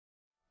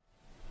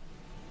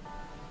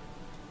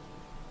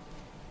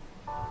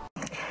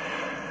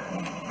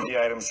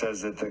item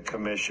says that the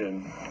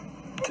commission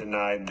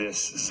denied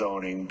this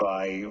zoning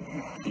by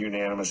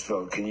unanimous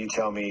vote. Can you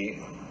tell me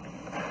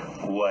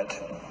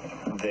what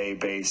they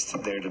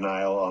based their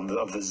denial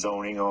of the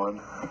zoning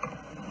on?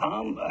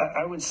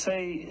 I would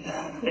say,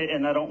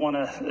 and I don't want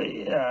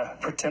to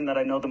pretend that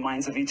I know the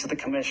minds of each of the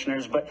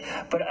commissioners, but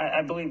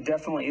I believe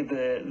definitely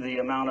the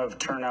amount of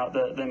turnout,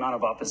 the amount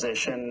of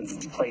opposition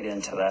played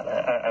into that.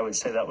 I would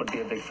say that would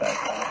be a big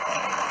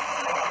factor.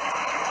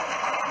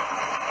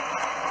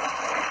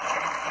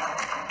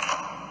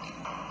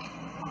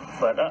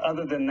 But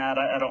other than that,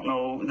 I don't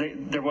know.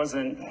 There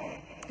wasn't,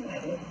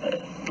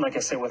 like I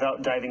said,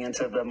 without diving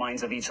into the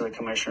minds of each of the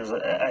commissioners,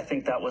 I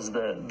think that was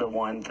the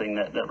one thing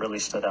that really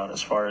stood out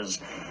as far as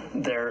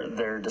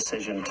their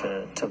decision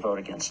to vote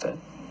against it.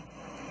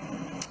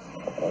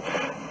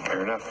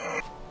 Fair enough.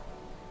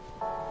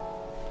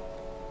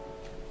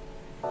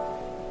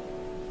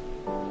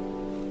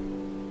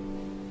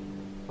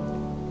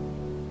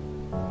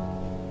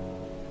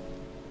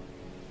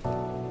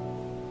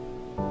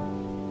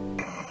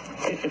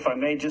 If I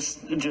may,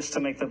 just to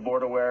make the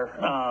board aware,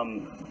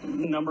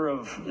 number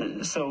of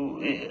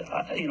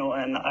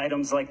and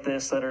items like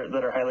this that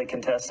are highly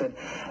contested,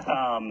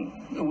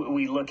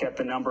 we look at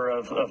the number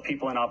of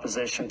people in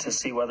opposition to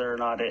see whether or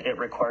not it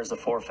requires a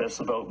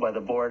 4/5 vote by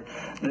the board.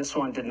 This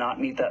one did not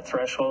meet that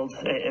threshold.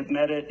 It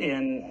met it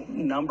in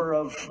number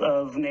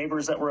of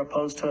neighbors that were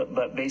opposed to it,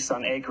 but based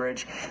on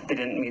acreage, they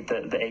didn't meet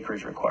the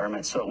acreage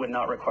requirement, so it would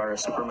not require a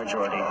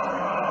supermajority.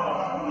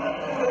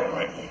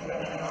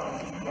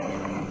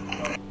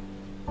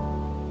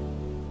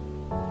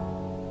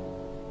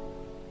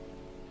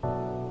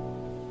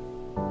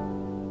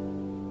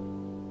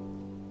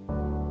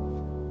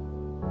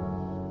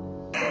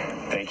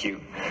 Thank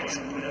you.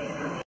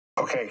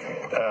 Okay,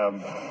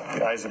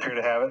 the ayes appear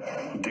to have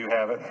it, do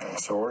have it,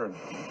 so ordered.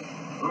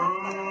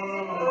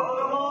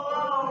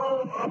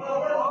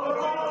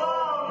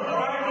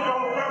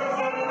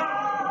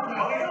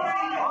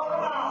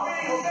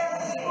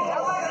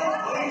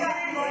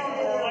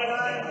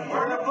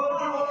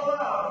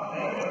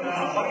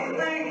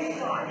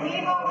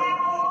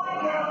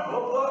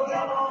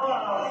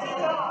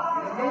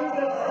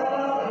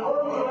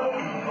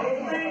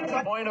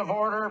 Point of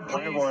order,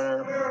 please.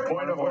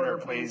 Point of order,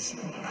 please.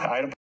 Item